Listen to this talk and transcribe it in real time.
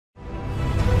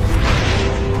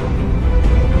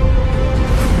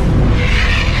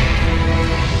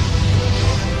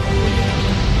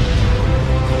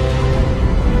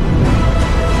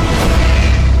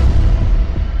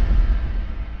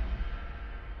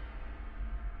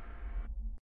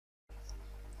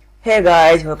Hey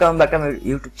guys, welcome back to my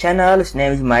YouTube channel. Its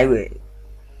name is My Way.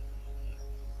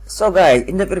 So guys,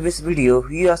 in the previous video,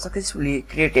 we have successfully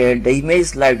created the image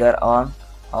slider on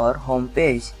our home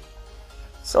page.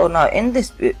 So now in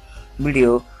this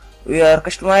video, we are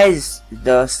customize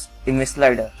the image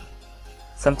slider.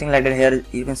 Something like that. Here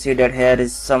you can see that here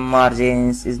is some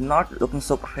margins, is not looking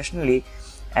so professionally,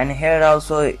 and here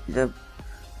also the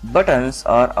buttons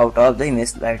are out of the image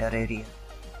slider area.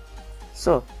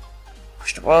 So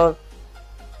first of all,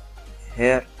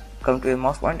 here come to a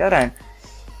mouse pointer and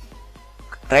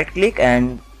right click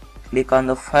and click on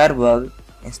the firebug,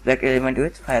 inspect element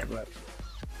with firebug.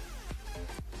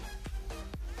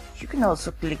 You can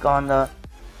also click on the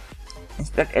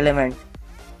inspect element,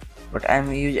 but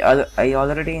I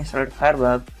already installed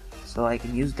firebug, so I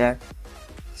can use that.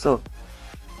 So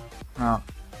now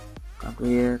come to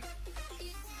here,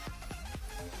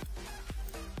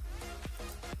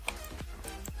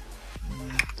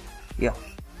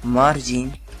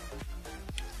 margin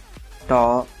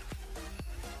top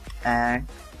and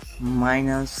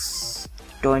minus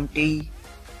 20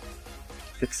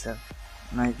 pixel.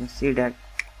 Now you can see that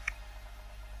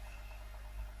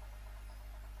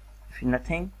if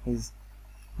nothing is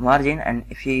margin, and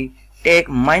if he take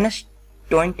minus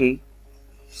 20,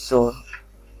 so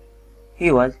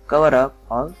he was cover up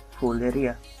all full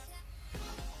area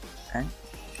and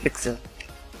pixel.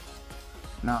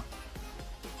 Now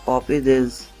copy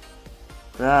this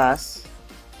class,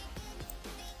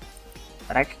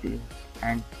 right click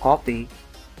and copy,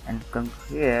 and come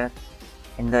here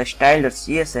in the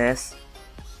style.css,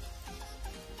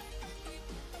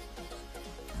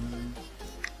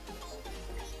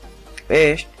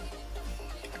 paste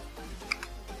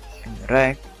and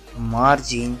write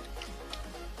margin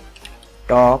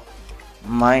top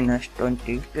minus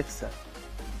 20 pixel.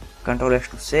 Ctrl S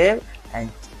to save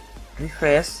and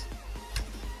refresh.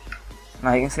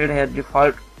 Now you can see here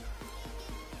default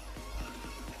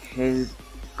is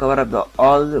cover up the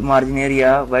all the margin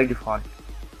area by default.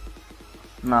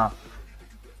 Now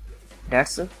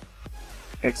that's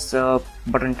it's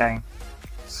button time.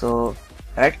 So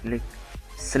right click,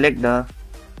 select the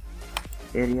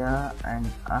area,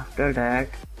 and after that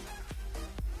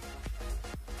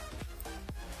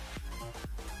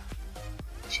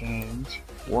change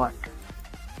what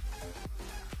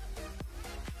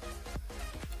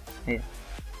here.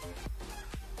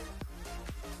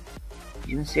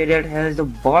 You can see that here is the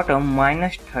bottom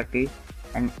minus 30,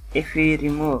 and if we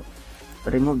remove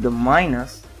the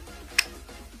minus,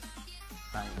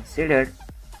 now you can see that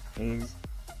is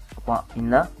in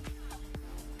the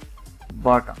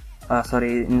bottom,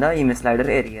 in the image slider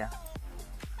area.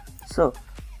 So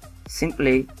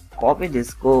simply copy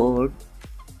this code.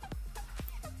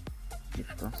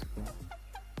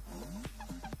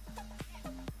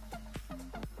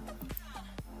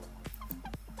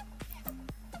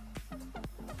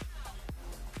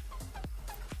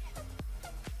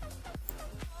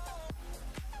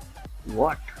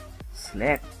 What?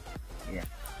 Select,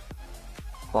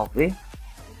 copy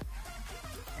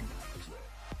and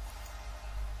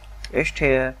paste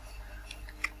here,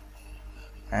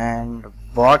 and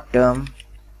bottom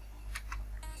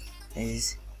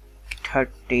is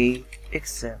 30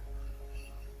 pixel.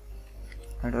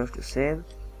 Control to save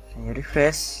and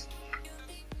refresh.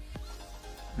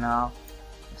 Now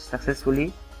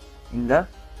successfully in the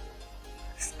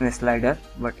slider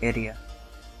but area.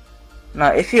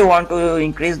 Now if you want to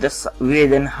increase the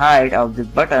width and height of the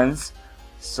buttons,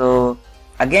 so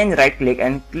again right click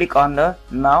and click on the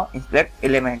now inspect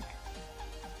element.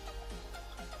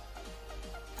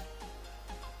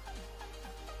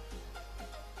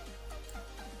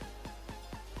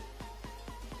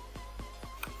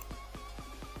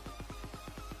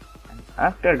 And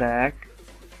after that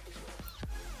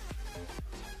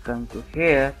come to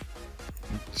here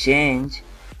and change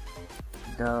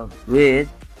the width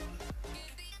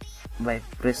by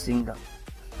pressing the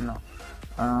not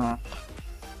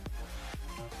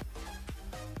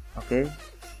okay,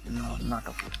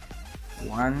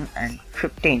 1 and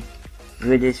 15,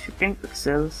 width is 15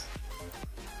 pixels,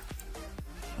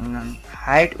 and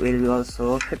height will be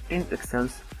also 15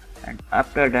 pixels, and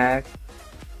after that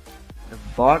the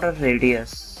border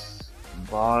radius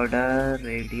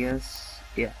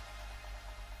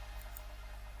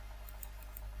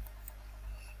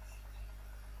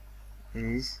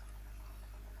is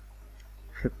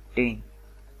 15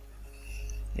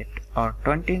 or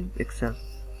 20 pixels.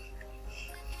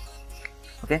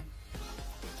 Okay,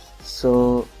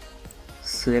 so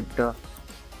select the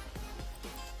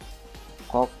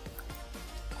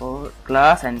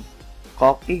class and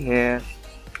copy here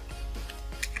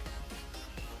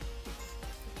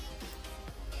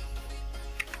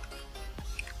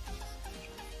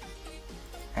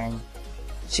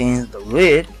change the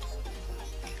width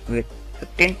with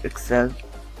 15 pixels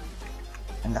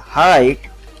and the height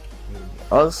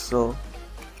also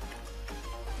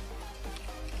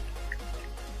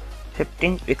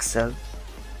 15 pixels,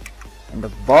 and the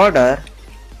border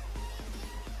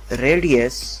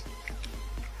radius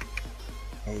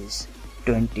is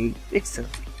 20 pixels.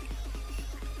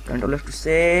 Control F to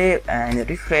save and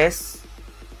refresh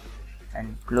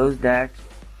and close that.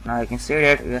 Now you can see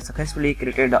that we have successfully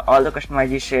created all the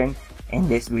customization in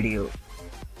this video.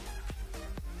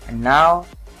 And now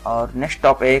our next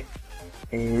topic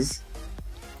is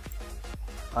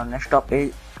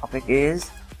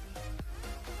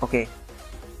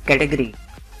category.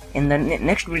 In the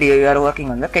next video we are working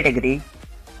on the category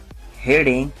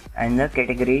heading and the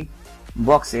category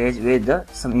boxes with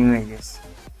some images.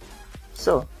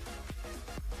 So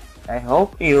I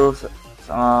hope you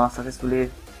successfully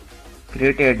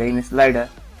created the image slider,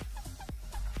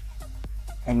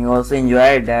 and you also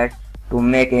enjoyed that to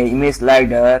make an image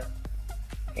slider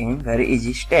in very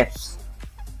easy steps.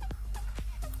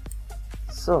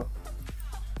 So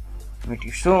meet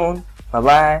you soon. Bye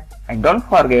bye, and don't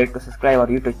forget to subscribe our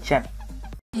YouTube channel.